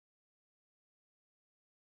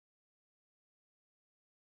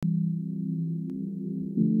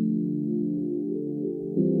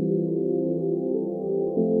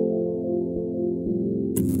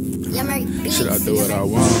Should I do what I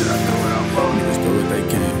want? Niggas do what they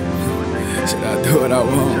can. Should I do what I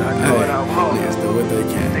want? Niggas do what they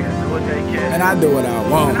can. And I do what I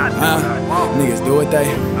want. Niggas do what they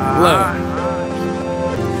look.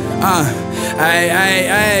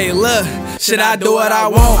 Hey, look. Should I do what I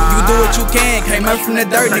want? You do what you can. Came up from the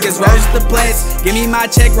dirt, niggas rose the plants. Give me my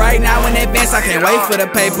check right now in advance. I can't wait for the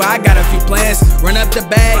paper, I got a few plans. Run up the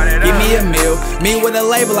bag, give me a meal. Me with a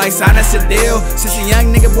label like sign us a deal. Since a young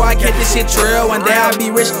nigga, boy, I kept this shit trail. One day I'll be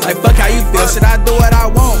rich, like fuck how you feel. Should I do what I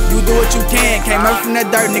want? You do what you can. Came up from the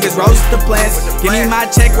dirt, niggas rose the plants. Give me my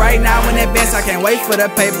check right now in advance. I can't wait for the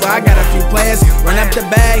paper, I got a few plans. Run up the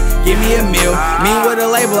bag, give me a meal. Me with a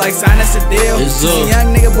label like sign us a deal. Since a young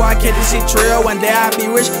nigga, boy, I kept this shit trail. One day I'll be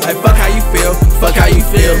rich, like fuck how you feel. Fuck how you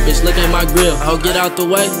feel. Bitch, look at my grill. Ho, get out the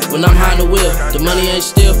way when I'm behind the wheel. The money ain't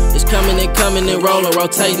still, it's coming and rolling,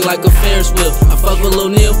 rotating like a Ferris wheel. I fuck with Lil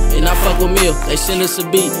Neil and I fuck with Mill. They send us a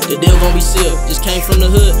beat, the deal gon' be sealed. Just came from the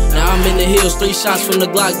hood, now I'm in the hills. 3 shots from the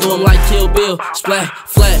Glock, do 'em like Kill Bill. Splat,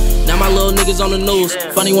 flat, now my little niggas on the news.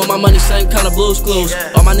 Funny, want my money, same kind of Blue's Clues.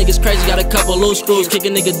 All my niggas crazy, got a couple loose screws. Kick a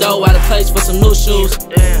nigga dough out of place for some new shoes.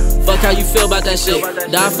 Fuck how you feel about that shit.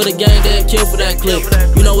 Die for the game, then kill for that clip.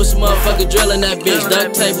 You know it's a motherfucker drill in that bitch.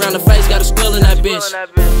 Duct tape around the face, got a squill in that bitch.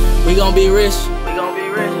 We gon' be rich,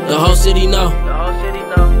 the whole city know.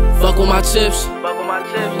 Fuck with my chips,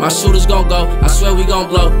 my shooters gon' go. I swear we gon'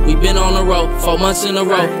 blow. We been on the road 4 months in a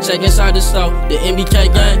row. Check inside the store, the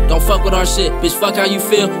MBK gang. Don't fuck with our shit, bitch. Fuck how you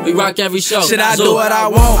feel. We rock every show. Should I do what I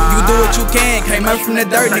want? You do what you can. Came up from the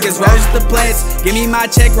dirt, niggas rose the plants. Give me my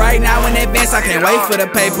check right now in advance. I can't wait for the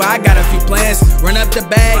paper, I got a few plans. Run up the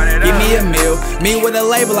bag, give me a meal. Me with a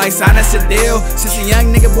label like sign us a deal. Since a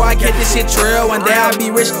young nigga, boy, I kept this shit trail. One day I'll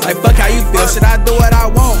be rich, like fuck how you feel. Should I do what I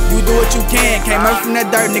want? You do what you can. Came up from the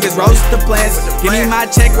dirt, niggas rose the plants. Give me my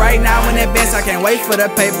check right now in advance. I can't wait for the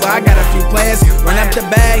paper, I got a few plans. Run up the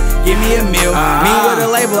bag, give me a meal. Me with a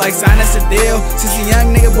label like sign us a deal. Since a young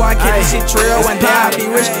nigga, boy, I kept this shit trail. One day I'll be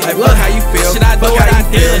rich, like look how you feel. Should I do what I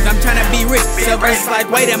feel? I'm tryna be rich. Sell verses like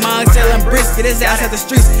wait a month, selling bricks. Get his ass out the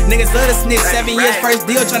streets. Niggas love to snitch. 7 years first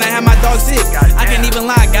deal, tryna have my dog sick. I can't even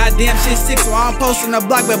lie, goddamn shit sick. So I'm posting the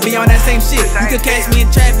block, but be on that same shit. You could catch me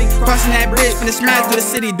in traffic, crossing that bridge. Finna smash through the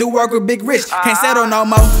city, do work with Big Rich. Can't settle no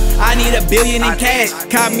more. I need $1 billion in cash.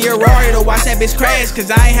 Cop me a Rari to watch that bitch crash.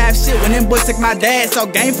 Cause I ain't have shit when them boys took my dad. So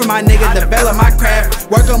game for my nigga, develop my craft.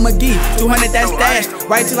 Work on McGee, 200 that stash.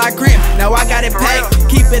 Right till I crimp, now I got it packed.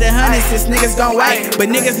 Keep it 100 since niggas gon' whack. But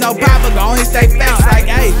niggas know proper, gon' only stay facts. Like,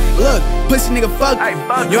 hey, look, pussy nigga, fuck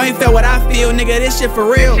you. You ain't feel what I feel, nigga, this shit for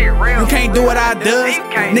real. You can't do what I does.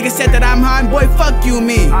 Niggas said that I'm high, boy, fuck you,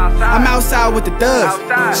 me. I'm outside with the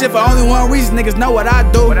thugs. Shit for only one reason, niggas know what I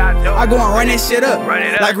do. I go and run that shit up.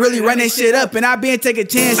 Like really run that shit up. And I been taking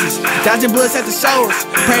chances, dodging bullets at the shows,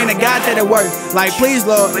 praying to God that it work. Like please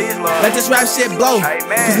Lord, let this rap shit blow.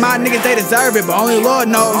 Cause my niggas they deserve it, but only Lord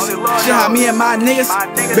knows. Shit how me and my niggas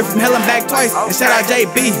been from hell and back twice. And shout out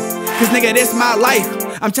JB, cause nigga this my life.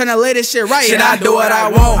 I'm tryna lay this shit right. Should I do what I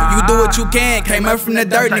want? You do what you can. Came up from the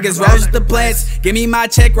dirt, niggas rose the plants. Give me my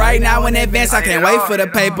check right now in advance. I can't wait for the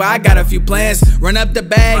paper, I got a few plans. Run up the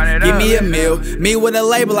bag, give me a meal. Me with a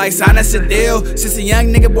label like sign us a deal. Since a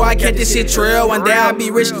young nigga, boy, I kept this shit trail. One day I'll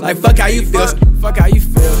be rich, like fuck how you feel. Fuck how you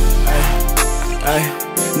feel. Ay,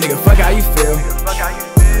 nigga, fuck how you feel.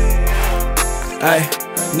 Ay,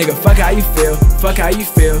 nigga, fuck how you feel. Fuck how you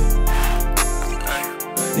feel.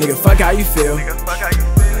 Nigga, fuck how you feel.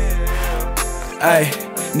 Ay,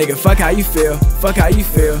 nigga, fuck how you feel. Fuck how you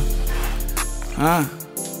feel.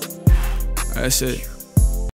 That's it.